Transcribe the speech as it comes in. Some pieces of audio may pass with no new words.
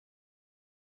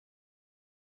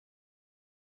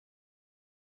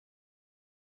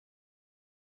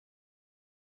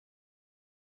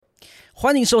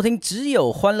欢迎收听只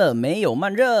有欢乐没有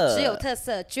慢热，只有特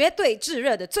色，绝对炙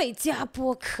热的最佳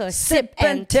播客 Sip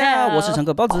and Tell。我是常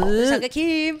客包子，我是常客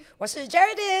Kim， 我是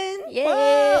Geraldine， 耶、哇，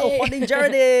欢迎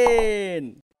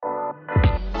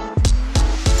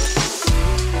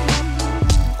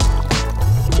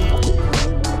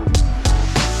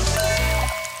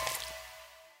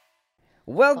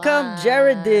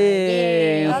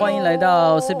Geraldine， 欢迎来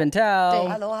到 Sip and Tell。对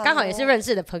Hello，刚好也是认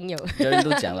识的朋友。Geraldine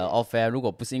都讲了 off air， 如果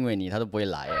不是因为你，他都不会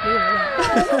来。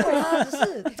只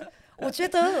是我觉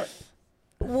得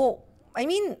I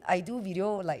mean I do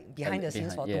video like behind the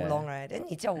scenes for too long, right?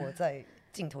 你叫我在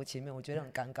镜头前面，我觉得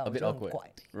很尴尬，我觉得很怪。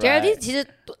Geraldine 其实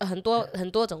很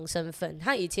多种身份，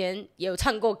他以前也有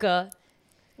唱过歌。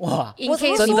哇，我怎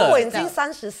么说我已经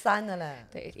33了嘞？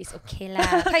对 ，it's okay 啦。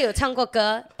他有唱过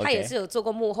歌，他也是有做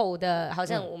过幕后的，好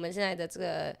像我们现在的这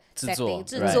个制作。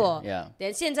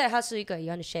连现在他是一个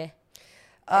you want to share？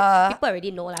 people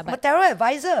already know 啦。I'm a tarot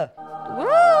advisor.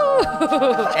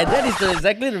 And that is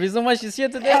exactly the reason why she's here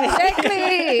today.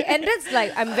 Exactly. And that's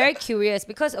like, I'm very curious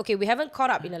because, okay, we haven't caught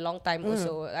up in a long time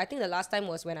also. I think the last time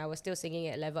was when I was still singing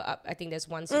at Level Up. I think that's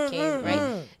once it came,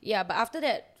 right? Yeah, but after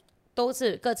that, 都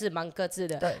是各自忙各自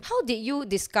的。How did you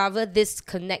discover this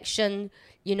connection,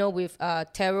 you know, with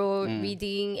tarot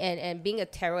reading and being a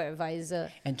tarot advisor?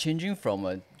 And changing from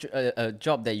a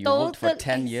job that you worked for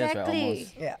 10 years, right,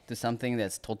 almost, to something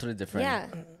that's totally different. Yeah.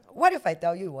 What if I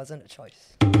tell you it wasn't a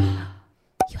choice?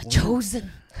 You're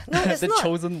chosen. No, it's The not.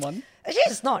 chosen one? Actually,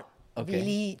 it's not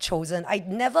really chosen. I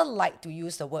never like to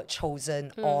use the word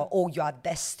chosen or, oh, you are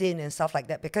destined and stuff like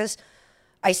that because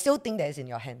I still think that it's in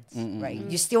your hands, right?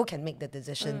 You still can make the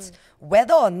decisions.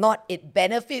 Whether or not it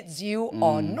benefits you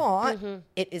or not,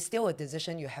 it is still a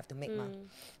decision you have to make,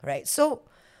 right? So,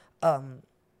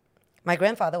 my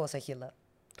grandfather was a healer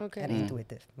and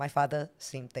intuitive. My father,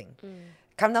 same thing.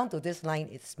 Come down to this line,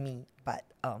 it's me. But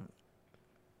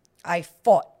I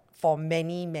fought for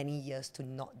many, many years to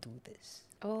not do this.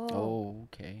 Oh,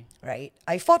 okay. Right?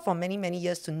 I fought for many, many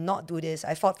years to not do this.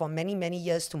 I fought for many, many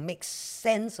years to make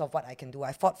sense of what I can do.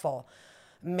 I fought for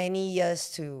many years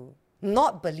to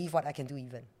not believe what I can do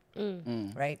even.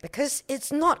 Right? Because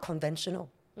it's not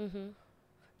conventional.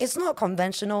 It's not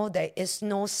conventional. There is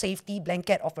no safety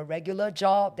blanket of a regular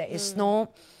job. There is no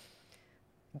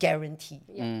guarantee.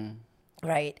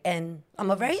 Right? And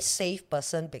I'm a very safe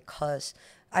person because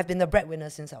I've been the breadwinner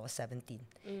since I was 17.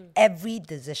 Every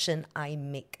decision I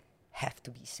make have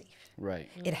to be safe. Right.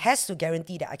 It has to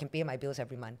guarantee that I can pay my bills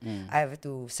every month. I have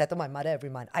to settle my mother every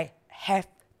month. I have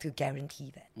to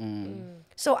guarantee that.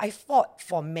 So I fought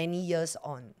for many years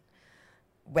on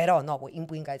whether or not 我应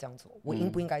不应该这样做，我应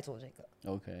不应该做这个。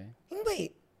Okay. 因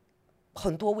为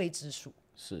很多未知数，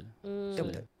是，对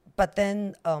不对？ But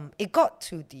then it got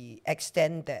to the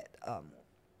extent that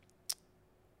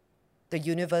the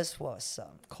universe was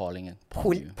calling and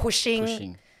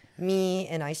pushing me,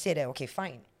 and I said that okay,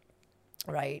 fine,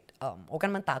 right? 我跟他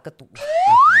们打个赌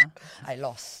I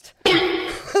lost.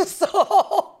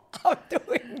 So I'm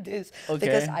doing this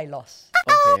because I lost.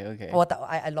 Okay.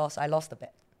 I lost the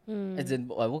bet. As in,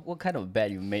 what kind of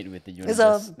bet you made with the universe?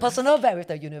 It's a personal bet with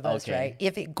the universe, Okay. right?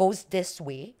 If it goes this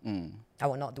way, I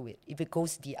will not do it. If it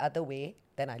goes the other way,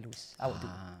 then I lose. I will do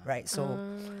it, right? So.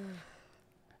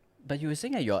 But you were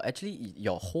saying that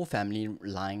your whole family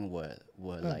line were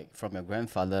like from your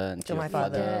grandfather to your my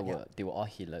father, father, they were all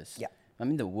healers. Yeah. I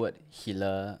mean the word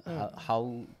healer,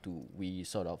 how do we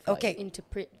sort of like, Okay.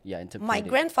 Interpret. interpret My it?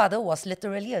 grandfather was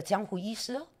literally a 江湖医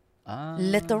师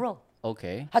literal.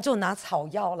 Okay. 他就拿草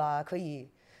药啦，可以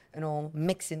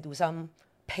mix into some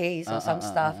paste or some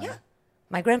stuff. Yeah.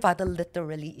 My grandfather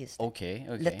literally is that. Okay.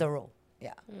 Literal.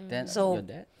 Yeah. Then So- your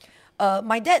dad?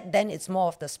 My dad then it's more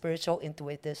of the spiritual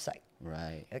intuitive side.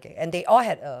 Right. Okay. And they all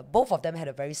had both of them had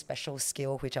a very special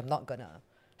skill which I'm not gonna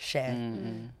share.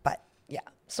 But yeah.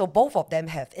 So both of them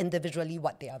have individually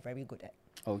what they are very good at.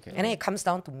 Okay. And then it comes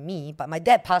down to me, but my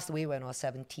dad passed away when I was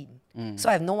 17. So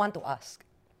I have no one to ask.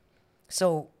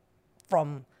 So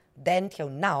from then till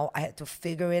now, I had to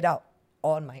figure it out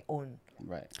on my own.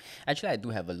 Right. Actually, I do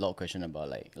have a lot of questions about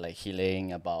like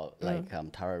healing, about like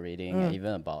tarot reading, and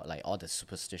even about like all the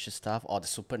superstitious stuff, all the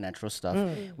supernatural stuff.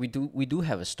 We do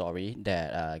have a story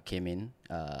that came in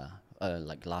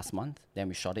like last month. Then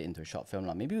we shot it into a short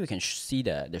film. Maybe we can see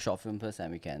the short film first,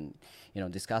 and we can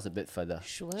discuss a bit further.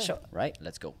 Sure. Right.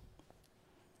 Let's go.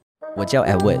 我叫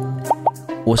Edward，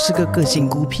 我是个个性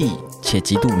孤僻且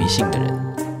极度迷信的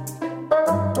人。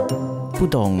不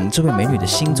懂这位美女的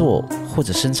星座或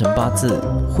者生辰八字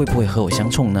会不会和我相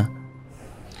冲呢？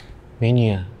美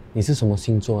女啊，你是什么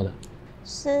星座的？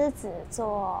狮子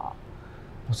座。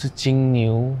我是金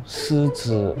牛、狮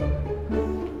子，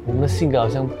我们的性格好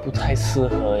像不太适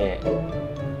合耶。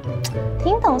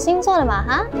听懂星座的嘛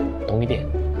哈？懂一点。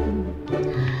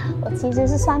我其实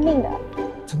是算命的。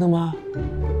真的吗？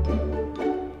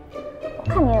我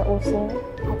看你的五行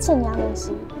还欠阳明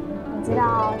星，你知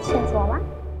道欠什么吗？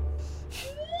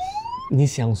你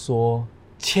想说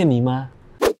欠你吗？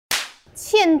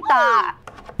欠打。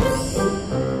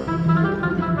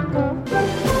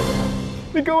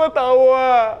你干嘛打我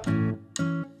啊？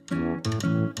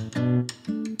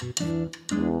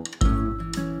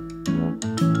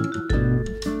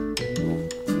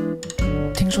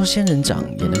听说仙人掌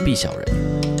也能避小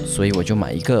人，所以我就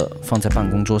买一个放在办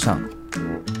公桌上。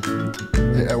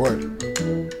Edward，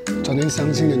 昨天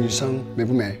相亲的女生美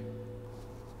不美？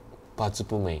八字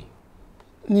不美。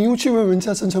你又去问人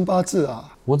家生辰八字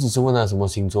啊？我只是问他什么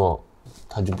星座，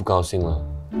他就不高兴了。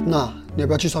那你要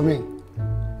不要去算命？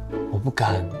我不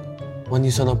敢，万一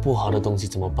算到不好的东西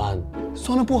怎么办？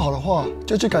算得不好的话，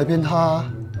就去改变它。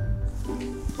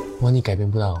万一改变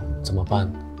不了怎么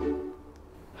办？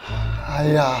哎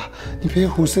呀，你别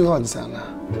胡思乱想了。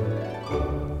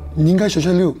你应该学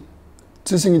学 Luke，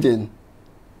 自信一点。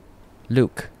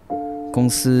Luke， 公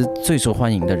司最受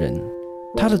欢迎的人，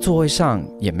他的座位上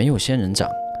也没有仙人掌，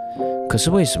可是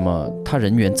为什么他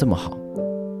人缘这么好？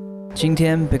今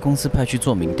天被公司派去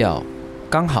做民调，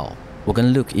刚好我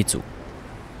跟 Luke 一组。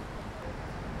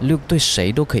Luke 对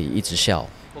谁都可以一直笑，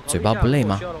嘴巴不累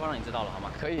吗？需要的话让你知道了好吗？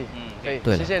可以，可以，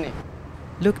对了，谢谢你。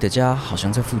 Luke 的家好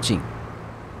像在附近。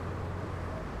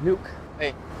Luke，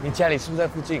 哎，你家里是不是在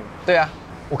附近？对啊，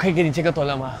我可以给你借个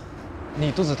toilet吗？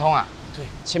你肚子痛啊？对，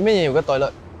前面也有个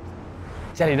toilet。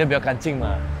家里的比较干净嘛。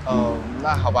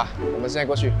那好吧，我们现在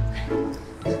过去。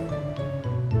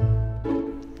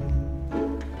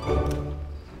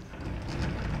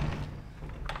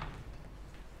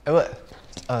哎不，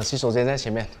洗手间在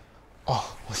前面。哦，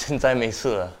我现在没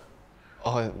事了。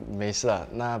哦，没事啊，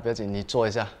那不要紧，你坐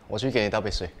一下，我去给你倒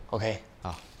杯水。OK，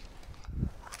 好。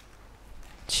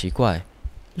奇怪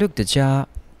 ，Luke 的家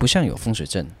不像有风水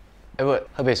阵。哎不，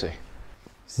喝杯水。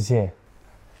谢谢。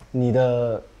你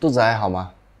的肚子还好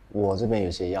吗？我这边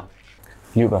有些药。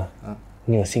Luke 啊，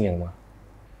你有信仰吗？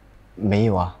没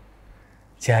有啊。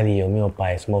家里有没有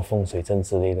摆什么风水阵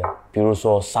之类的？比如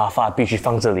说沙发必须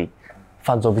放这里，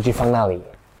饭桌必须放那里。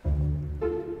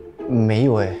没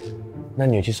有哎。那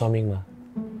你有去算命吗？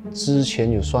之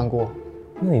前有算过。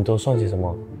那你都算些什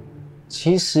么？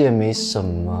其实也没什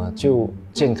么，就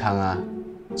健康啊、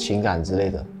情感之类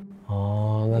的。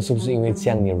哦，那是不是因为这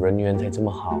样你人缘才这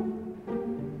么好？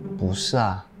不是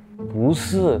啊。不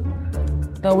是。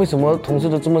那为什么同事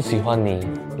都这么喜欢你，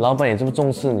老板也这么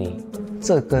重视你？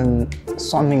这跟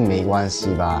算命没关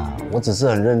系吧？我只是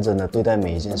很认真的对待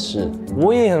每一件事。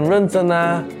我也很认真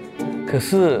啊，可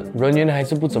是人缘还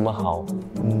是不怎么好。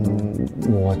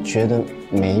我觉得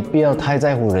没必要太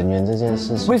在乎人缘这件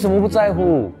事情。为什么不在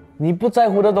乎？你不在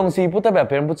乎的东西，不代表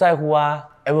别人不在乎啊。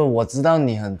哎不，我知道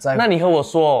你很在乎。那你和我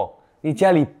说，你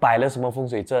家里摆了什么风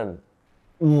水阵？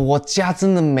我家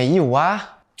真的没有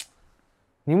啊。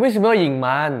你为什么要隐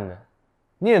瞒？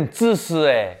你很自私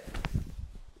哎。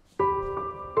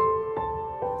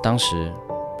当时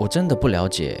我真的不了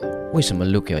解为什么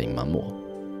Luke 要隐瞒我。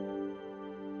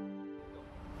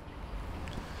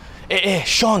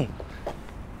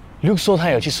Sean，Luke 说他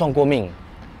有去算过命，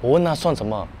我问他算什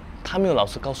么，他没有老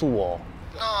实告诉我。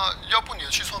那要不你也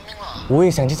去算命啦？我也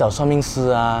想去找算命师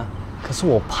啊，可是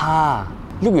我怕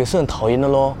Luke 也是很讨厌的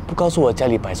咯，不告诉我家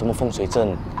里摆什么风水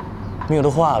阵，没有的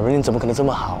话，人缘怎么可能这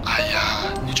么好？哎呀，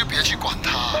你就别去管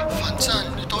他，反正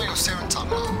你都有仙人掌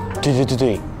了。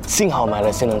对，幸好买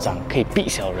了仙人掌，可以避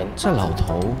小人。这老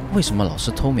头为什么老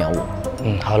是偷瞄我？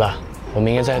好了，我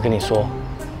明天再跟你说，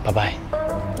拜拜。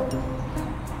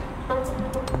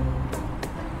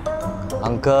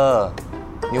安哥，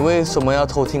你为什么要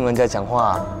偷听人家讲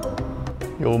话？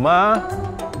有吗？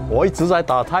我一直在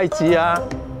打太极啊。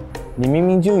你明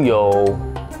明就有。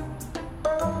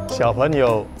小朋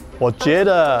友，我觉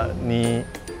得你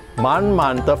满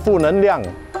满的负能量。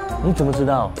你怎么知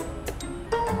道？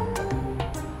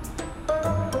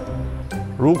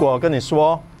如果跟你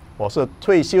说我是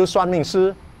退休算命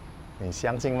师，你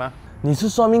相信吗？你是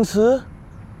算命师？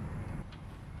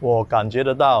我感觉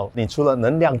得到，你除了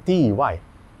能量低以外，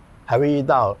还会遇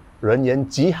到人缘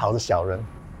极好的小人。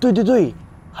对，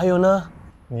还有呢？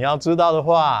你要知道的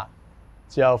话，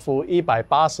就要付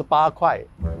188块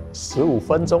，15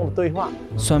分钟的对话。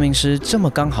算命师这么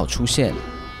刚好出现，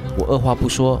我二话不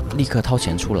说，立刻掏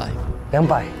钱出来。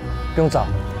200，不用找。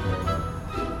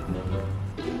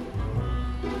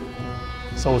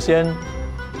首先，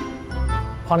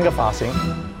换个发型。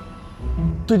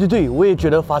对，我也觉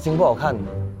得发型不好看。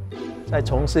再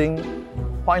重新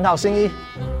换一套新衣。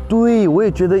对，我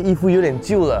也觉得衣服有点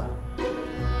旧了。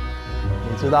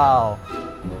你知道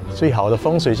最好的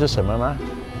风水是什么吗？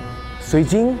水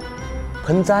晶、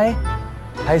盆栽，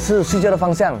还是睡觉的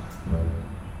方向？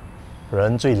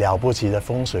人最了不起的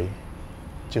风水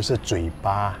就是嘴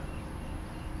巴。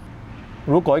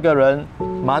如果一个人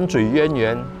满嘴渊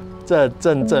源，这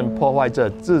真正破坏着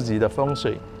自己的风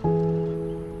水。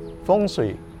风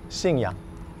水、信仰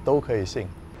都可以信，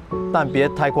但别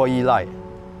太过依赖。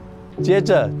接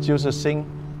着就是心，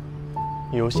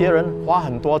有些人花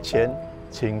很多钱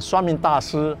请算命大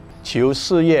师求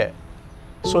事业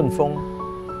顺风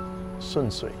顺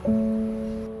水，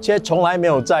却从来没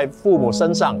有在父母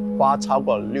身上花超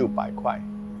过600块。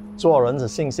做人的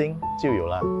信心就有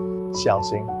了，小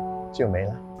心就没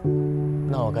了。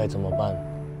那我该怎么办？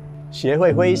学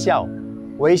会微笑，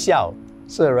微笑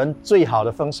是人最好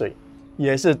的风水，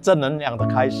也是正能量的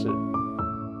开始。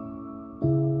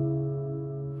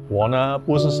我呢，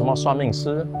不是什么算命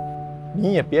师，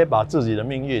你也别把自己的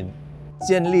命运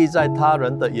建立在他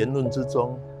人的言论之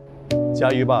中。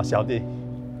加油吧，小弟！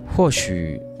或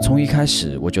许从一开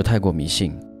始我就太过迷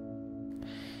信，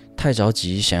太着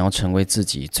急想要成为自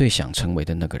己最想成为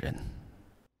的那个人。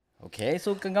OK，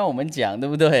 所以刚刚我们讲，对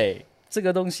不对？这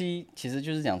个东西其实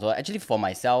就是讲说 ，actually for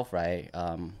myself, right?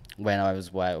 When I was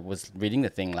reading the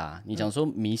thing 啦，你讲说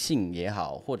迷信也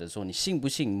好，或者说你信不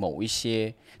信某一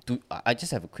些I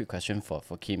just have a quick question for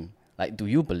Kim. Like, do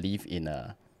you believe in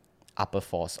a upper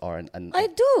force or an I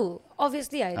do.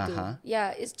 Obviously, I do. Uh-huh.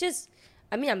 Yeah, it's just.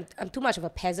 I mean, I'm too much of a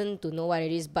peasant to know what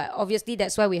it is, but obviously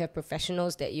that's why we have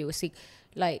professionals that you seek.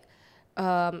 Like,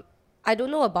 I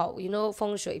don't know about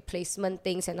feng shui placement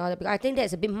things and all that, because I think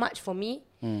that's a bit much for me.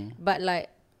 But like,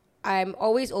 I'm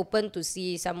always open to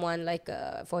see someone like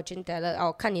a fortune teller.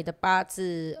 看你的八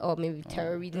字 or maybe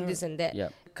tarot reading this and that.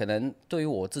 Yeah. 可能对于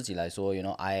我自己来说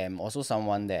I am also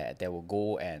someone that will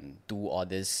go and do all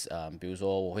this. 比如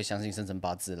说我会相信生辰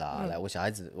八字啦，来我小孩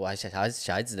子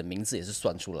的名字也是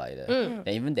算出来的。And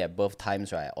even their birth times,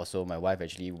 right? Also, my wife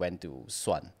actually went to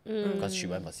算 because she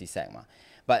went for CSEC 嘛。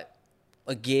But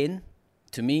again,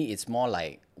 to me, it's more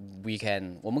like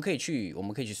我们可以去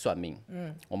算命，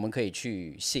我们可以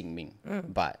去信命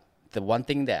，but the one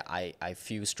thing that I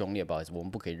feel strongly about is 我们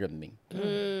不可以认命。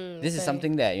This is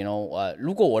something that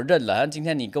如果我认了，像今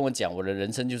天你跟我讲我的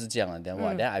人生就是这样了，then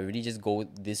what? Then I really just go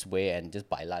this way and just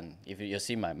摆烂。If you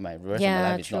see my rest of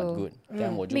my life is not good,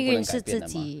 then 我就不能改变了嘛。命运是自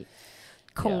己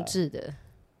控制的。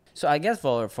So I guess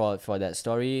for that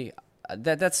story.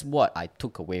 That's what I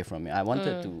took away from it. I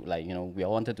wanted to we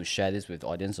all wanted to share this with the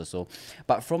audience also.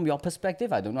 But from your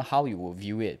perspective, I don't know how you will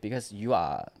view it, because you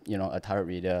are a tarot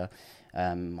reader.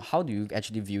 How do you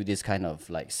actually view this kind of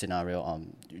like scenario?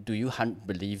 Do you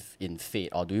believe in fate,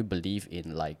 or do you believe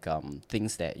in like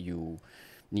things that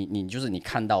你就是你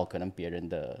看到可能别人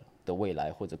的未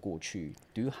来或者过去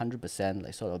 ？Do you 100%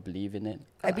 like sort of believe in it?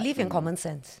 I believe in common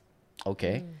sense.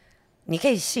 Okay. 你可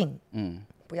以信，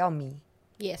不要迷。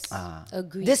Yes.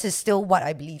 Agree. This is still what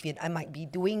I believe in. I might be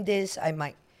doing this, I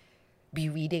might be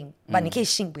reading, but 你可以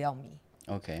信，不要迷。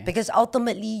Okay. Because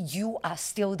ultimately, you are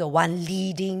still the one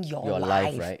leading your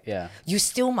life, right? Yeah. You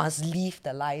still must live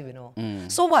the life,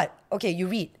 So what? Okay, you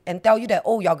read and tell you that,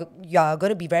 you're going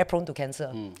to be very prone to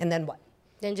cancer. And then what?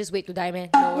 Then just wait to die, man.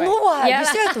 No, right? No, Yeah. you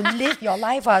still have to live your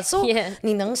life. So, Yeah.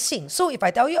 你能信. So if I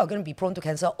tell you you're going to be prone to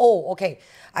cancer, okay,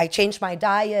 I change my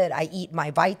diet, I eat my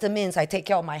vitamins, I take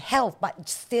care of my health, but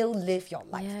still live your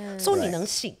life. Yeah. So 你能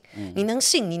信，你能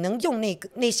信，你能用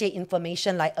那些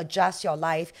information 来 adjust your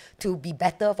life to be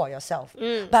better for yourself.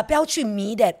 But 不要去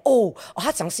迷 that,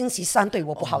 他讲星期三对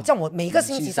我不好，这样我每个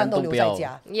星期三都留在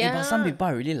家。Yeah. But some people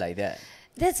are really like that.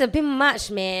 That's a bit much,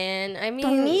 man. I mean,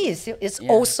 To me, it's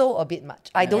also a bit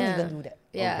much. I don't even do that.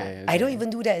 Yeah. Okay. I don't even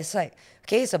do that. It's like,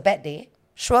 okay, it's a bad day.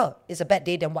 Sure, it's a bad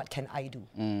day, then what can I do?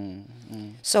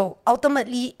 So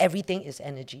ultimately, everything is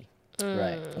energy.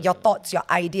 Right. Your thoughts, your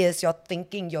ideas, your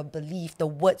thinking, your belief, the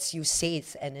words you say,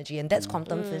 it's energy. And that's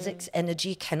quantum physics.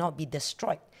 Energy cannot be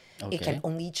destroyed. It can Okay.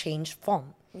 only change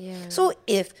form. Yeah. So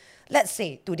if, let's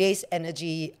say, today's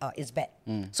energy is bad,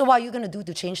 so what are you going to do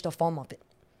to change the form of it?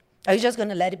 Are you just going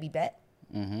to let it be bad?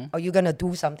 Or are you going to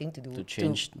do something to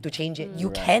change it? You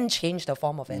can change the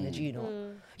form of energy,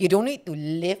 You don't need to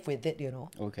live with it,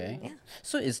 Okay. Yeah.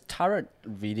 So is tarot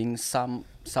reading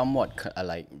somewhat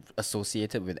like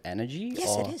associated with energy?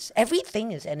 Yes, or? it is.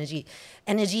 Everything is energy.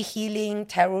 Energy healing,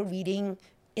 tarot reading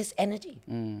is energy.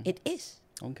 It is.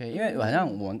 OK，因为好像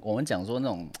我们讲说那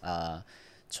种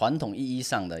传统意义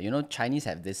上的 you know Chinese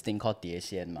have this thing called 碟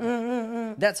仙嘛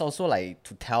that's also like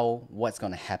to tell what's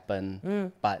going to happen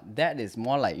but that is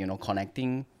more like you know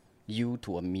connecting you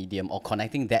to a medium or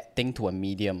connecting that thing to a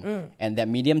medium and that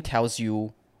medium tells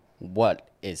you what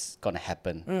is going to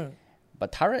happen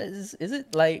but tarot is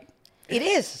it like It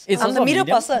is. It's I'm also the a middle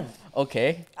medium? person.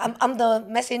 Okay. I'm the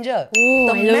messenger.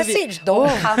 Oh, the I love message it. don't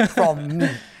come from me.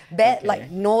 That Okay.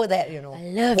 like know that you know. I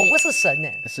love 我 it. 不是神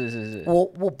欸，是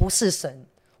我不是神，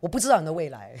我不知道你的未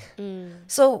来。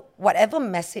So whatever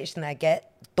message that I get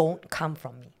don't come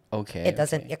from me. Okay, It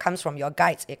doesn't. okay. It comes from your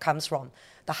guides. It comes from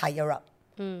the higher up.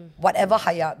 Whatever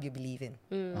higher up you believe in.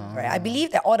 Right. I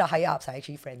believe that all the higher ups are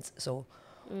actually friends. So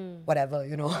whatever,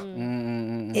 you know.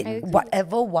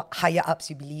 Whatever higher ups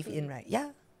you believe in, right?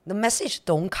 Yeah. The message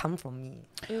don't come from me.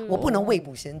 我不能未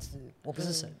卜先知，我不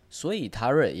是神。所以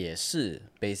tarot 也是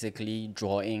basically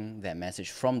drawing that message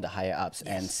from the higher ups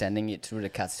and sending it through the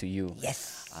cards to you.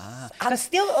 Yes. I'm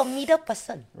still a middle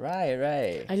person.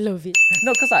 Right. I love it.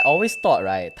 No, because I always thought,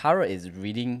 right, tarot is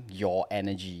reading your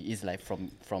energy. It's like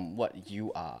from what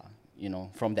you are, you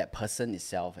know, from that person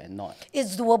itself and not.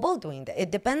 It's doable doing that.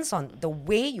 It depends on the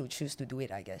way you choose to do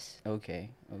it, I guess.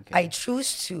 Okay. I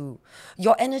choose to.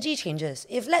 Your energy changes.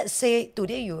 If let's say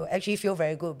today you actually feel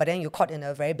very good, but then you're caught in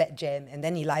a very bad jam, and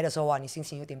then 你来的时候啊，你心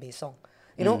情有点悲伤,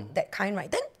 you know that kind, right?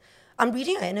 Then I'm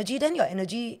reading your energy. Then your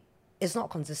energy is not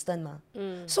consistent, ma.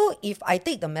 So if I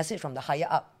take the message from the higher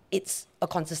up, it's a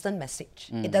consistent message.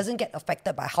 It doesn't get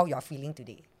affected by how you're feeling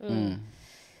today.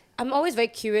 I'm always very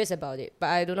curious about it, but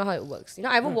I don't know how it works. You know,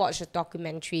 I haven't watched a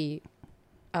documentary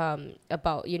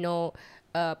about, you know,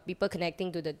 people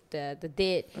connecting to the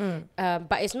dead.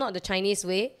 But it's not the Chinese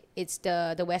way. It's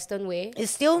the Western way.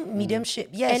 It's still mediumship,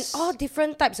 And yes. all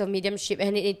different types of mediumship.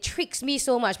 And it tricks me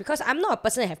so much because I'm not a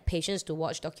person that have patience to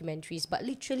watch documentaries. But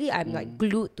literally, I'm like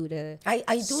glued to the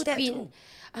I do that screen. too.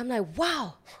 I'm like,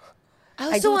 wow. I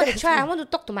I also do want to that try. too. I want to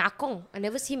talk to my akong. I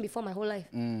never seen him before my whole life.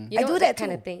 You I know, do that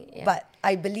kind too. of thing. Yeah. But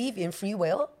I believe in free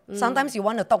will. Sometimes you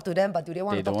want to talk to them, but do they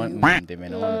want They to talk don't to want. you? They may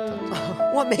not want to talk to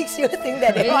you. What makes you think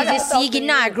that they Maybe want to just talk see to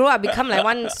Gina, I you? grow up, become like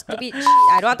one stupid.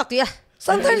 I don't want to talk to you.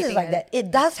 Sometimes it's Anything like that. It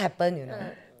does happen, you know.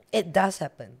 It does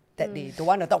happen that they don't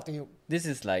want to talk to you. This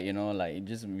is like you know like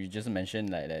you just mentioned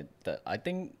like that. I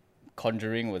think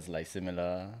Conjuring was like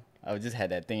similar. I just had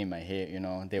that thing in my head, you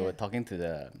know. They were talking to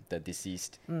the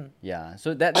deceased. Yeah,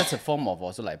 so that's a form of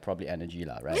also like probably energy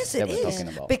lah, right? Yes, that it we're is.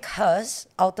 talking about. Because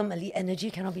ultimately energy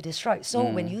cannot be destroyed. So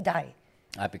when you die,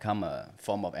 I become a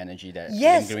form of energy that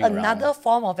yes, lingering another around.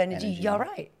 form of energy. Energy. You're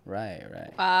right.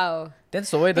 Right. Wow. Then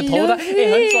所谓的 I 投胎， love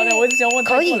很爽的，我一直想问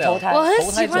可以太多了投胎。我很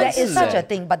投胎喜欢 There 这 is 种 such 事 a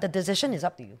thing, but the decision is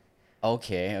up to you.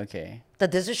 Okay. The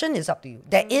decision is up to you.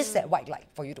 There is that white light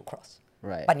for you to cross.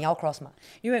 Right. But 你要 cross 嘛？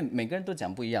因为每个人都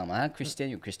讲不一样嘛。Christian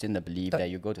有 Christian 的 belief that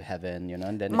you go to heaven, you know,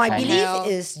 and then the My Chinese- belief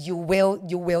is you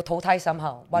will 投胎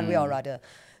somehow, one way or other.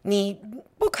 你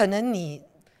不可能你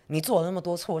做了那么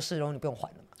多错事，然后你不用还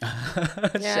了嘛。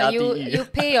Yeah, 下地 you 狱 you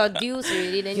pay your dues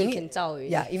already, then you need- can 造 already.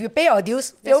 Yeah, if you pay your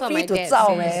dues, That's feel what free my to dad 造,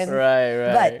 says. man.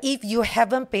 Right. But if you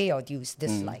haven't paid your dues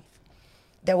this life,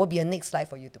 there will be a next life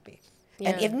for you to pay.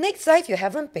 And Yeah. if next life you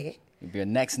haven't paid, It'll be a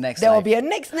next there will life. be a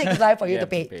next life for you You to have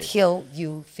pay to pay. till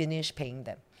you finish paying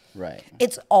them. Right.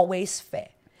 It's always fair.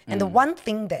 And the one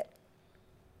thing that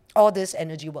all this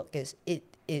energy work is, it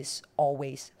is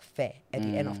always fair at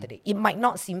the end of the day. It might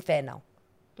not seem fair now,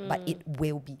 but it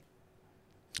will be.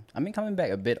 I mean, coming back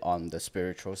a bit on the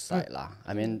spiritual side, lah.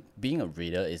 I mean, being a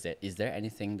reader, is there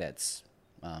anything that's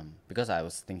because I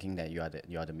was thinking that you are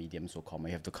the medium, so called.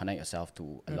 You have to connect yourself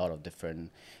to a lot of different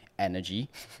energy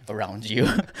around you.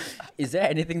 Is there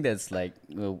anything that's like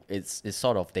it's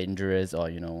sort of dangerous or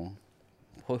you know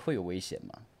会有危险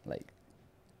吗 ？Like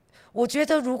我觉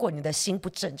得如果你的心不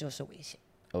正就是危险，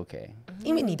 okay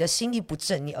因为你的心一不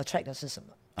正，你 attract 的是什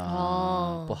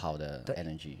么？不好的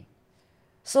energy.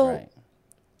 So Right.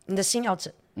 你的心要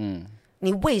正。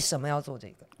你为什么要做这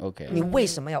个？ Okay. 你为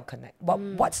什么要 connect?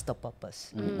 What's the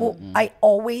purpose? I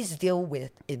always deal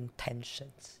with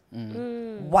intentions.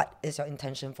 What is your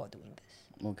intention for doing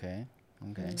this? Okay.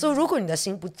 So 如果你的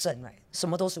心不正 right， 什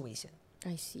么都是危险。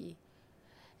 I see.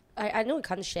 I know you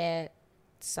can't share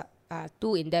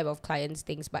too in depth of clients'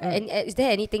 things, but is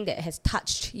there anything that has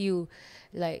touched you,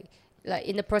 like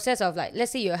in the process of like,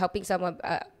 let's say you're helping someone.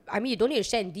 I mean, you don't need to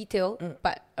share in detail,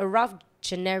 but a rough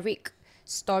generic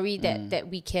story that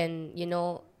we can, you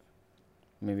know.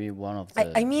 Maybe one of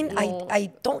the. I mean, No.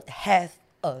 I don't have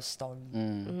a story,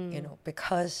 you know,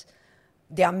 because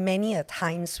there are many a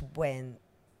times when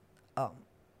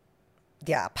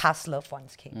their past loved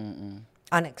ones came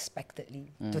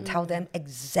unexpectedly to tell them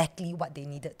exactly what they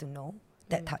needed to know.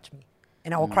 That touched me,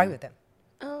 and I will cry with them.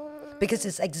 because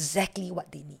it's exactly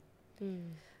what they need.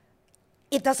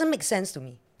 It doesn't make sense to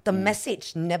me. The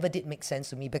message never did make sense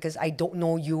to me because I don't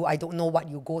know you. I don't know what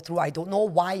you go through. I don't know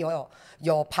why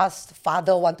your past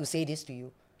father want to say this to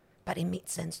you. But it made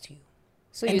sense to you.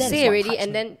 So And you that is say what already, touched and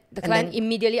me. then the And client then-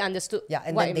 immediately understood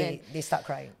And what then it meant. they start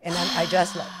crying. And then I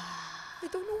just like, I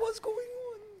don't know what's going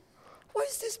on. What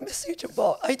is this message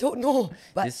about? I don't know.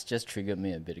 But This just triggered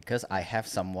me a bit because I have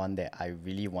someone that I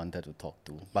really wanted to talk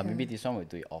to, but maybe this one will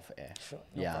do it off air. Sure,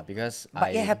 no yeah, problem. because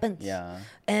But it happens. Yeah,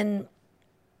 And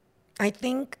I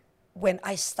think when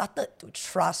I started to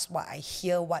trust what I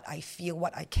hear, what I feel,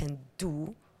 what I can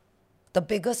do, the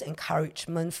biggest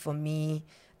encouragement for me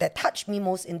that touched me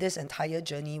most in this entire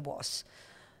journey was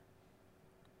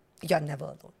you're never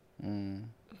alone.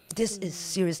 This is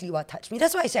seriously what touched me.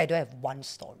 That's why I say I don't have one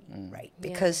story, right?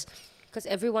 Because Because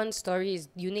everyone's story is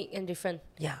unique and different.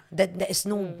 there is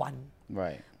no one.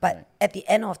 right. But right. at the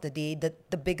end of the day,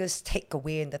 the biggest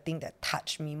takeaway and the thing that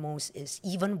touched me most is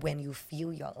even when you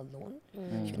feel you're alone,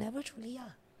 you never truly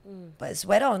are. But it's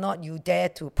whether or not you dare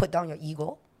to put down your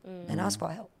ego and ask for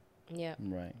help. Yeah.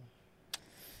 Right.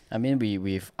 I mean,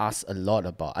 we've asked a lot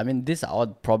about. I mean, these are all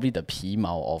probably the 皮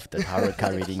毛 of the tarot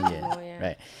card reading yet, yeah.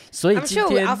 right? 所以 I'm 今 sure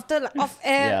天 after like, off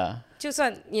air, Yeah. 就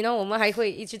算我们还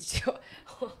会一直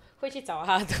会去找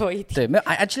他多一点。对，没有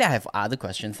actually I have other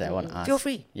questions that I want to ask. Feel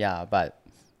free. Yeah, but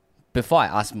before I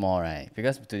ask more, right?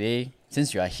 Because today,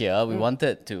 since you are here, we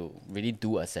wanted to really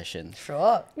do a session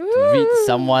Sure. to read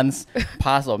someone's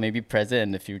past or maybe present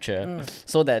and the future,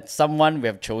 so that someone we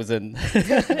have chosen.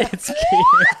 It's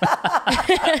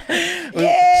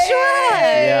Sure.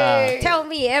 Yeah. Tell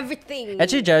me everything.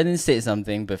 Actually, Geraldine said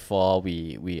something before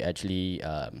we actually,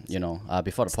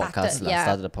 before the podcast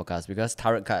started the podcast, because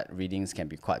tarot card readings can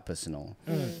be quite personal.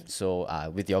 So,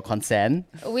 with your consent,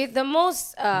 With the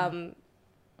most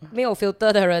没有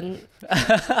filter 的人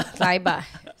来吧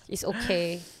 ，it's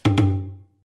okay.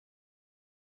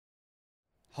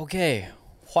 okay,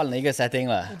 换了一个 setting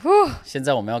了。现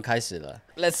在我们要开始了。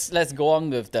Let's go on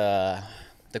with the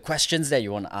questions that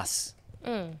you want to ask.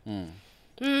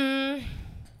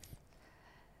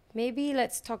 Maybe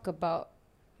let's talk about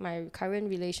my current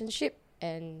relationship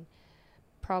and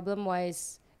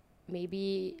problem-wise.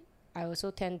 Maybe I also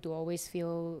tend to always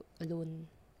feel alone.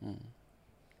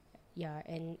 Yeah,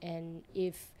 and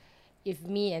if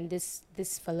me and this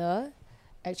fella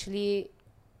actually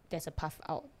there's a path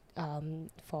out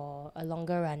for a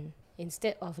longer run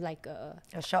instead of like a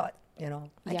short, I get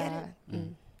it. yeah.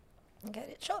 I get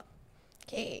it. Short.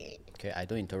 Okay. Okay, I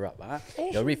don't interrupt.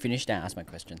 You already finished, then I ask my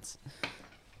questions.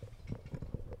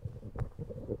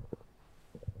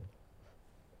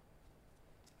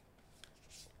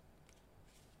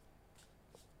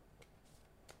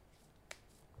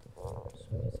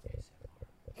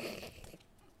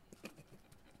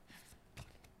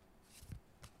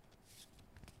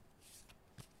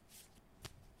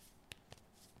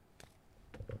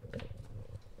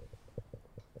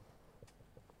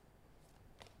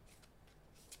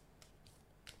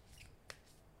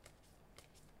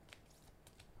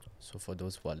 So for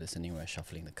those who are listening, we're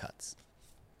shuffling the cards.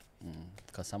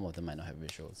 Because some of them might not have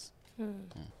visuals.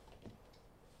 I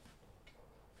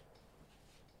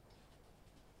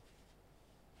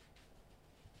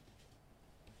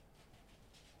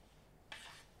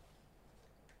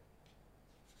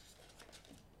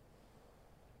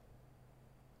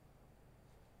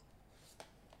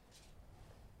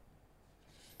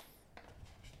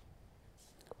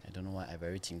don't know why I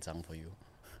very 紧张 for you.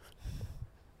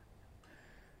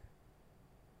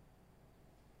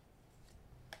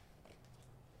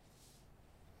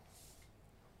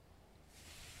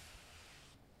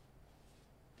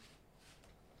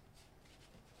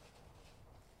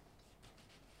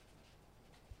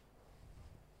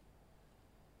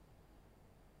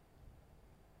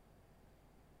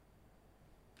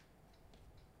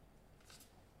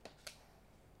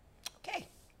 Okay.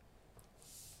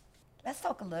 Let's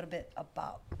talk a little bit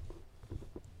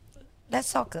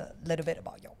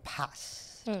about your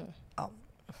past.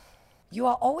 You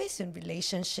are always in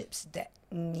relationships that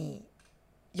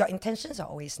your intentions are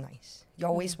always nice. You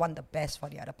always want the best for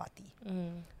the other party,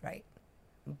 right?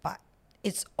 But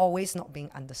it's always not being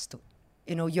understood.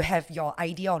 You have your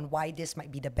idea on why this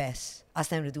might be the best. Ask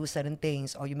them to do certain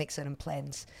things or you make certain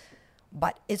plans.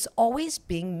 But it's always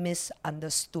being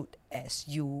misunderstood as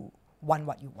you want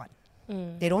what you want.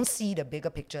 They don't see the bigger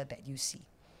picture that you see.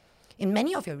 In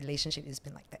many of your relationships, it's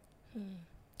been like that.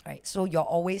 Right? So you're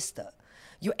always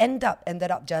you ended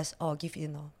up just give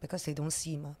in because they don't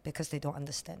see because they don't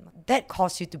understand. That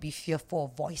caused you to be fearful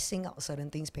of voicing out certain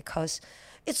things because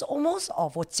it's almost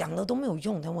of 我讲了都没有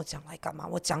用， then 我讲来干嘛？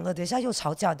我讲了等一下又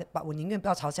吵架的， but 我宁愿不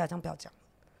要吵架，这样不要讲。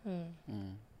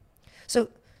So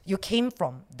you came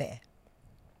from there,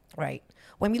 right?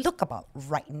 When we look about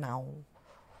right now,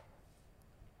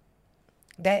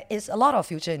 there is a lot of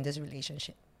future in this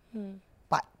relationship.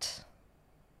 But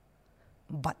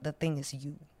the thing is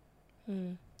you.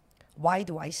 Why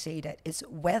do I say that? It's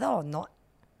whether or not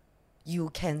you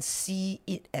can see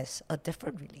it as a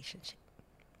different relationship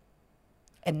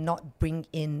and not bring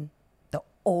in the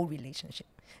old relationship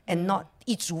and not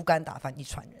一竹竿打翻一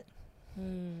船人。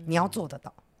你要做得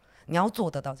到，你要做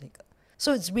得到这个。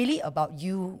So it's really about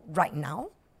you right now.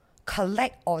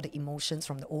 Collect all the emotions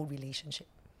from the old relationship.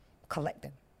 Collect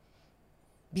them.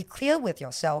 Be clear with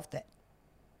yourself that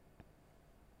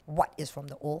what is from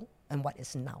the old and what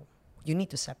is now. You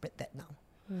need to separate that now.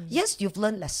 Yes, you've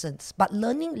learned lessons, but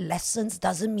learning lessons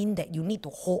doesn't mean that you need to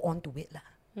hold on to it.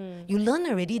 You learn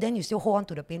already, then you still hold on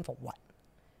to the pain for what?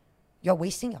 You're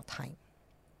wasting your time.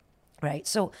 Right?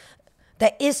 So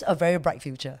there is a very bright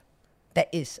future. There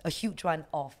is a huge one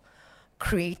of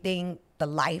creating the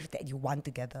life that you want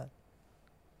together.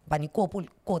 But 你过不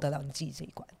过得了你自己这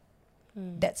一关?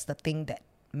 That's the thing that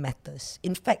matters.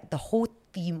 In fact, the whole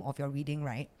theme of your reading,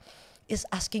 right, is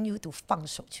asking you to 放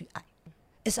手去爱.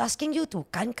 It's asking you to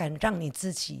敢让你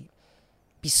自己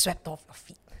be swept off your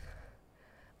feet.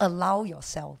 Allow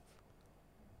yourself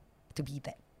to be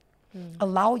that.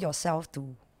 Allow yourself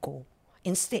to go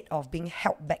instead of being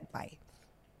held back by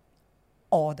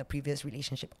all the previous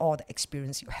relationship, all the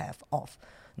experience you have of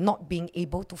not being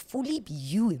able to fully be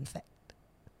you, in fact.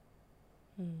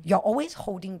 You're always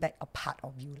holding back a part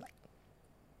of you.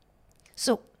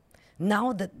 So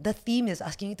now the theme is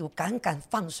asking you to 敢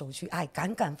放手去爱，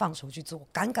敢放手去做，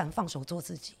敢放手做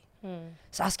自己。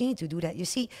It's asking you to do that. You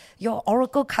see, your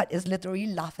oracle card is literally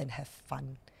laugh and have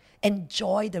fun.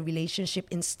 Enjoy the relationship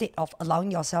instead of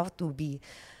allowing yourself to be,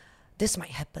 this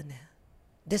might happen.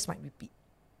 This might repeat.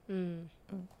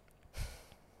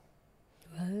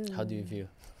 How do you feel?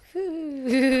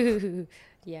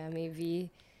 Yeah, maybe.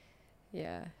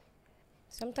 Yeah.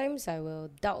 Sometimes I will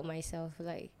doubt myself.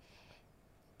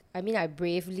 I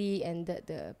bravely ended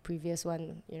the previous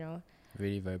one,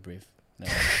 Really very brave. No,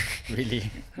 really.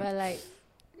 But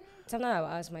sometimes I will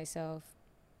ask myself,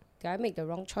 did I make the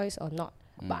wrong choice or not?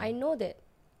 But I know that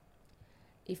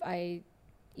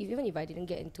even if I didn't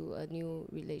get into a new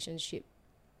relationship,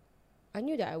 I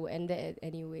knew that I would end it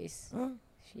anyways.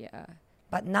 Yeah.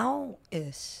 But now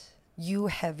is you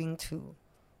having to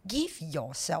give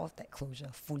yourself that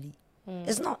closure fully.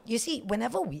 It's not, you see,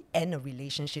 whenever we end a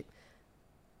relationship,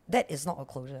 that is not a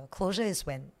closure. Closure is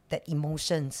when that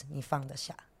emotions 你放得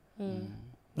下，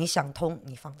你想通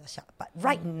你放得下。But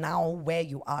right now, where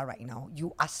you are right now,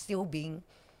 you are still being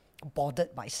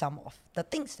bothered by some of the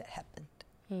things that happened.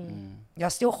 You're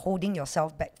still holding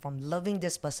yourself back from loving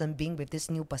this person, being with this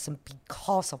new person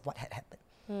because of what had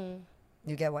happened.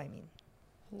 You get what I mean?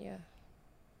 Yeah.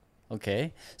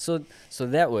 Okay, so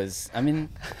that was,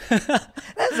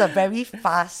 That's a very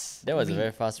fast that was read. a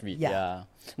very fast read. Yeah. Yeah.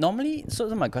 Normally, so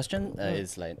my question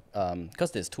is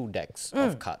because there's 2 decks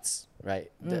of cards, right?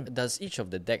 Does each of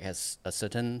the deck has a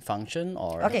certain function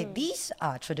or? Okay, these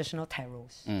are traditional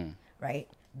tarots, right?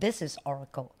 This is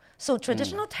oracle. So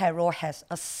traditional tarot has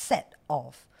a set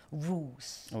of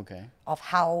rules of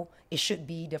how it should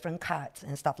be, different cards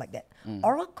and stuff like that.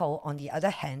 Oracle, on the other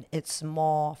hand, it's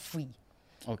more free.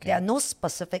 There are no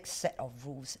specific set of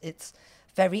rules. It's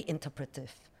very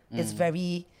interpretive. It's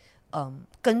very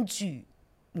根据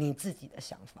你自己的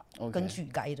想法，根据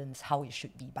guidance how it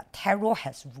should be. But tarot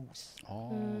has rules.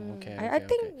 Oh, okay. I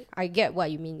think I get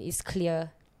what you mean. It's clear.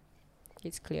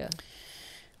 It's clear.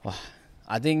 Wow.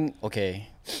 I think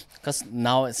because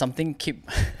now something keep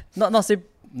not say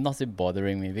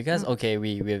bothering me because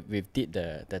we did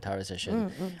the tarot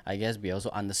session. I guess we also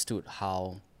understood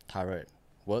how tarot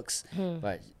works,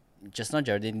 but just now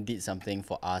Geraldine did something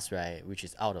for us, right? Which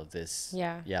is out of this.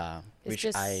 Yeah. It's Which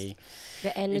just I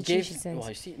the energy she sends. Wow,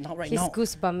 you see not right He's now.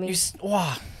 goosebumping.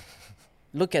 Wow.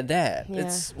 Look at that. Yeah.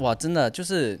 It's 哇真的就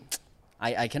是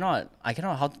I cannot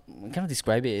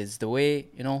describe it. It's the way,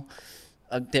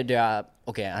 there are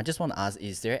I just want to ask,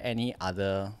 is there any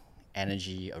other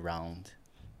energy around?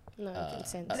 No, I can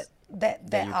sense. There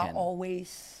you are can-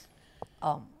 always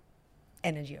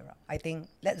energy around. I think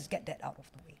let's get that out of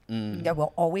the way. There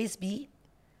will always be.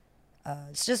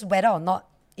 It's just whether or not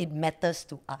it matters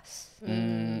to us,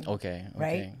 Okay.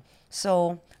 right?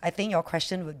 So I think your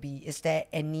question would be: is there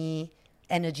any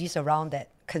energies around that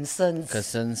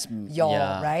concerns your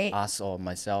right? us or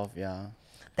myself, yeah.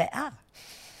 There are.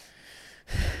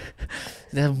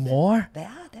 There are more? There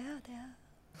are.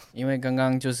 因为刚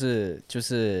刚就是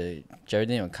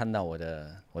Geraldine 有看到我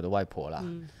的外婆啦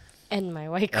And my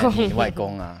外公。你外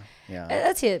公啊 yeah.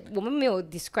 而且我们没有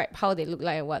describe how they look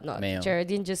like and whatnot. 没有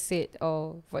Geraldine just said,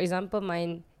 oh, for example,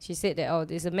 mine, she said that, oh,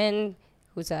 there's a man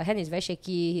whose hand is very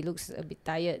shaky, he looks a bit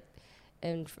tired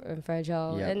and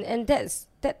fragile. Yeah. And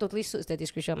that totally suits the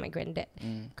description of my granddad.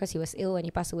 Because he was ill when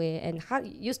he passed away. And 他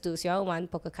used to 喜欢玩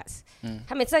poker cards.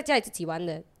 他每次在家里自己玩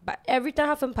的 but every time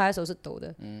他分牌的时候是抖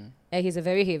的 And he's a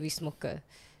very heavy smoker.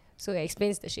 So it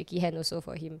explains the shaky hand also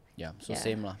for him. Yeah, so Yeah.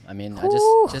 same lah. I mean, I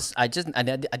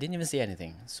didn't even say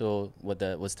anything. So what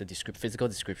was the physical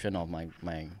description of my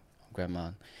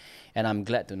grandma, and I'm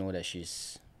glad to know that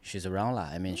she's around lah.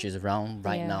 I mean, she's around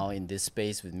right Yeah. now in this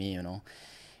space with me. You know,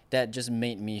 that just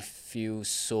made me feel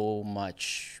so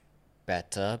much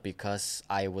better because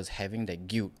I was having that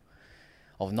guilt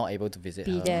of not able to visit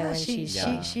Be her. there when She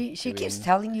she's keeps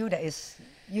telling you that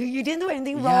you didn't do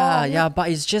anything Yeah, wrong. yeah, but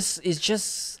it's just it's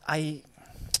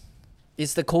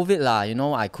the COVID lah, you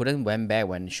know. I couldn't went back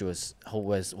when she was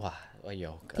Tissue.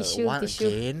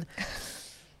 again.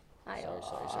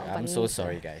 Sorry. I'm so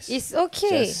sorry, guys. It's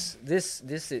okay. Just, this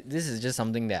is just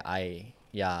something that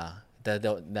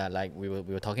that like we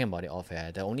were talking about it off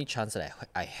air. The only chance that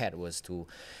I had was to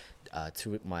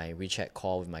through my WeChat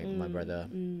call with my brother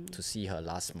to see her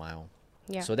last smile.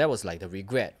 Yeah. So that was like the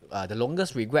regret, the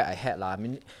longest regret I had lah. I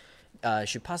mean,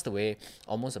 she passed away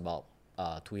almost about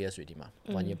 2 years already,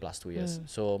 1 year plus 2 years.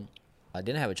 So I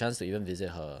didn't have a chance to even visit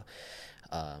her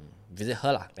lah,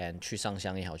 and 去上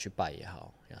香也好，去拜也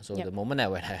好. Yeah. So the moment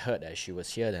when I heard that she was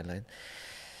here, then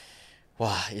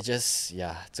it just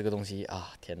这个东西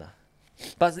天哪.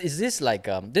 But is this like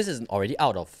this is already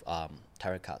out of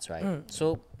tarot cards, right?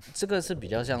 So 这个是比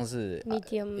较像是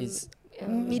Medium.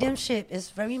 Mediumship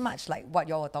is very much like what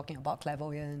you all were talking about,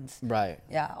 clairvoyance. right.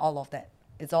 Yeah, all of that.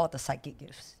 It's all the psychic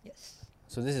gifts. Yes.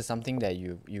 So this is something that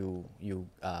you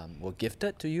were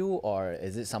gifted to you, or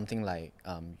is it something like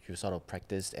you sort of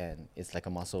practiced and it's like a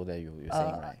muscle that you're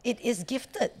saying, right? It is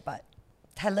gifted, but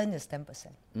talent is 10%.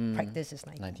 Practice is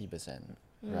 90%. 90%.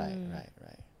 Right.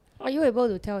 Are you able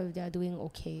to tell if they are doing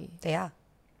okay? They are.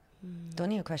 Don't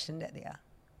need to question that they are.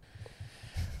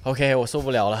 Okay, 我受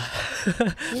不了了.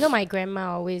 You know, my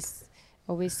grandma always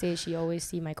say she always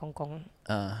see my Kong Kong.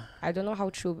 I don't know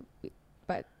how true,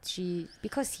 but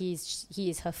because he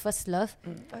is her first love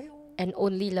and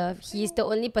only love. He is the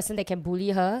only person that can bully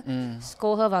her,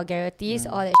 scold her vulgarities,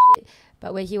 all that shit.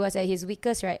 But when he was at his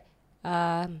weakest, right,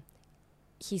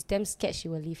 he's damn scared she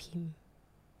will leave him.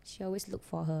 She always look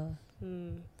for her.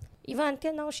 Even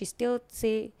until now, she still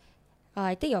say,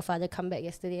 I think your father come back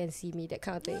yesterday and see me, that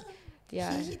kind of thing.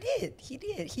 Yeah.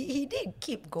 He did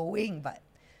keep going, but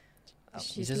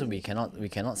It's just we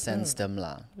cannot sense them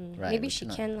lah. Right? Maybe we she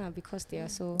cannot. can lah because they are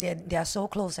so. they are so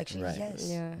close actually. Right. Yes.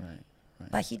 Yeah.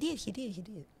 Right. But he did.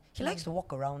 He likes to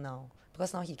walk around now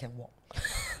because now he can walk.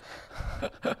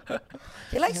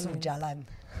 He likes to jalan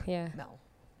Yeah. now.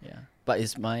 Yeah. But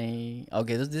is my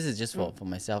this is just for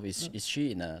myself. Is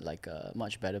she in a like a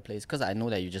much better place? Because I know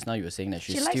that you were saying that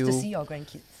she's She likes still. to see your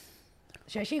grandkids.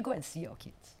 She actually go and see your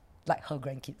kids, like her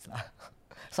grandkids lah.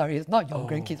 Sorry, it's not your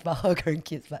grandkids, but her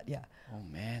grandkids. But yeah, Oh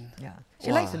man. yeah.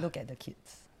 She likes to Wow. look at the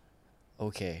kids.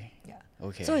 Okay. Yeah.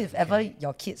 Okay. So if ever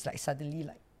your kids like suddenly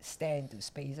like stare into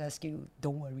space, ask you,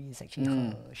 don't worry, it's actually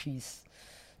her. She's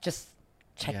just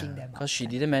checking them out. Because she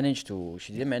didn't manage to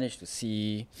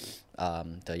see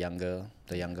the younger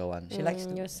one. She likes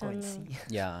to your go and son, see.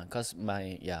 Yeah, because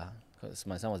my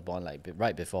son was born like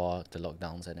right before the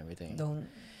lockdowns and everything. Don't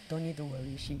need to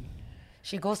worry.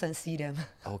 She goes and see them.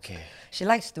 Okay. She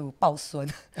likes to 抱孙，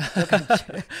有感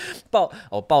觉。抱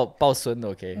孙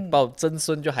OK，抱曾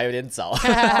孙就还有点早。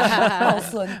抱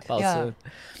孙，抱 yeah. 孙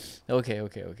OK，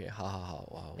好，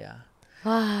哇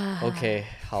哇 ，OK，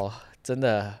好，真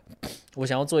的，我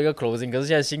想要做一个 closing，可是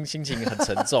现在心情很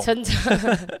沉重。成长。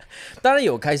当然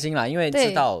有开心啦，因为对，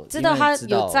知道他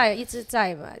有在，一直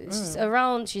在嘛。She's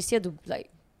around, she's here to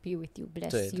like be with you, bless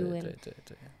对 you 对 and 对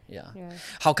，Yeah， yeah.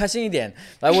 好开心一点。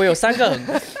来，我有3个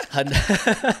很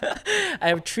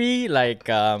I have 3 like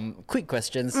quick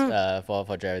questions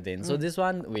for Geraldine. So this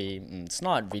one it's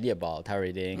not really about tarot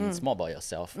reading. It's more about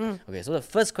yourself. Okay, so the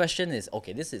first question is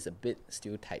this is a bit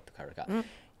still tied to tarot card.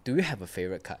 Do you have a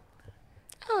favorite card?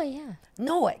 Oh yeah.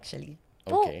 No, actually.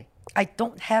 Okay. I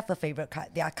don't have a favorite card.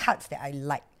 There are cards that I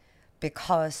like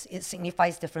because it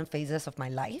signifies different phases of my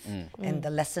life and the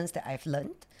lessons that I've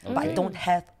learned. But I don't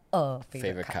have a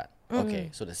favorite card. Okay,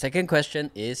 so the second question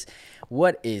is,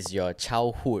 what is your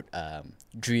childhood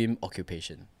dream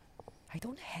occupation? I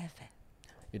don't have it.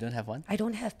 You don't have one? I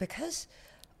don't have because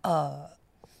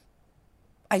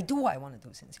I do what I want to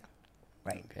do since young,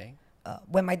 right? Okay.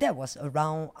 When my dad was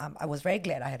around, I was very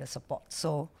glad I had a support.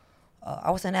 So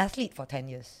I was an athlete for 10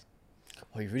 years.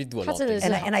 Oh, you really do a 他 lot 真 of 的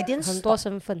things. 是 And I didn't 很多 stop.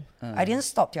 身份。 I didn't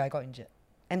stop till I got injured.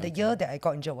 And the year that I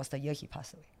got injured was the year he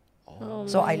passed away.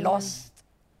 So I lost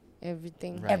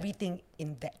everything. Right. everything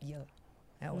in that year.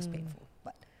 And it was painful.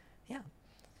 But yeah.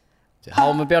 好，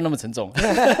我们不要那么沉重。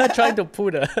Trying to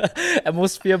pull the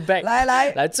atmosphere back.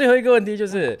 来，最后一个问题就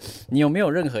是，你有没有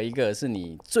任何一个是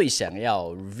你最想要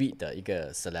read 的一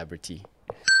个 celebrity？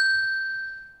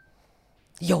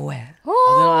 有欸，哦，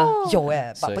真的吗？有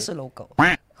欸，所以不是 logo。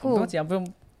不用讲，不用。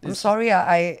 I'm sorry 啊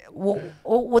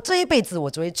我这一辈子我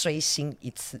只会追星一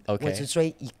次 Okay. 我只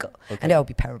追一个 Okay. and that will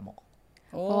be Paramore.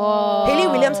 哦 Hayley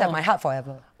Williams at my heart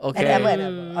forever. Okay. And ever and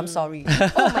ever. I'm sorry.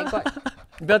 Oh my god.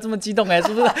 你不要这么激动哎，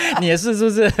是不是？你也是，是不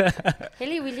是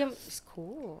Hayley Williams is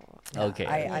cool. ？OK。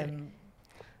 I'm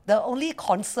the only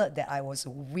concert that I was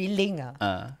willing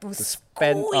to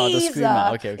spend- squeeze. to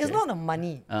scream okay. It's not the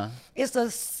money. It's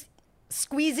the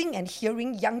squeezing and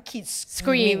hearing young kids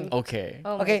Scream. OK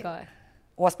Oh my Okay. god.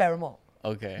 Was Paramore.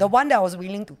 OK。 The one that I was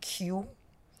willing to queue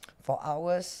for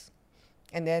hours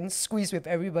and then squeeze with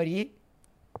everybody.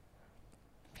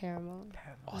 Paramore.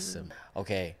 Awesome.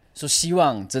 OK， 说希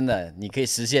望真的你可以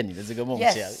实现你的这个梦想。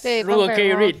 Yes. 对如果可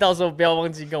以 Paramore read， 到时候不要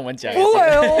忘记跟我们讲。不会，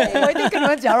我一定跟你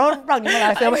们讲，然后让你们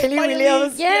来 film Hayley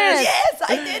Williams. Yes. Yes,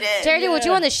 I did it. Jerry, would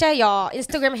you want to share your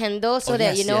Instagram handle so Oh,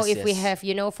 that yes, you know yes, if we yes.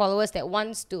 have followers that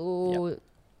wants to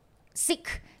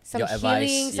seek some Your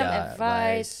healing, advice, some yeah,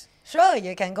 advice. Sure,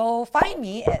 you can go find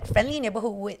me at Friendly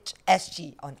Neighborhood Witch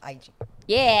SG on IG.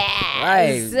 Yeah.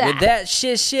 Right. With that，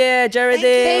 谢谢 Jerry。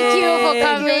 Thank you for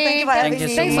coming. Thank you for having Thank you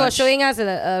me. so Thanks for much. showing us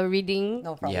a reading.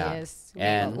 No problem. Yeah. Yes.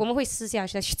 And- 我们会私下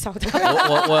再去找他。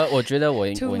我觉得我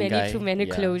应 Too 我应该 many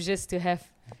yeah. closures to have.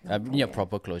 Need a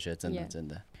proper closure， 真的 Yeah. 真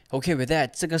的。OK, with that，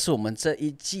 这个是我们这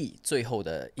一季最后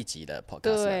的一集的 podcast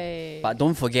了。对。 But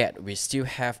don't forget, we still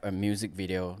have a music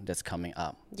video that's coming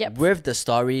up. Yep. With the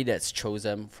story that's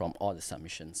chosen from all the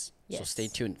submissions. So Yes. stay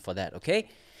tuned for that, OK?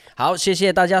 好，谢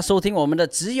谢大家收听我们的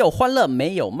只有欢乐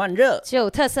没有慢热。只有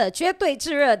特色，绝对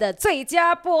炙热的最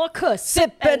佳播客 Sip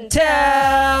And and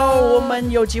Tell， 我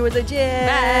们有机会再见，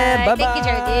拜 Bye. Thank you,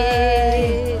 拜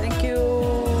Jerry. Thank you。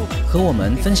和我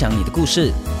们分享你的故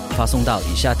事，发送到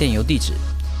以下电邮地址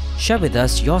 ：share with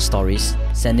us your stories.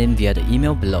 Send in via the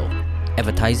email below.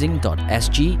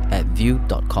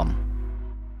 advertising.sg@view.com.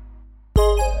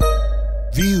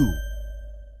 View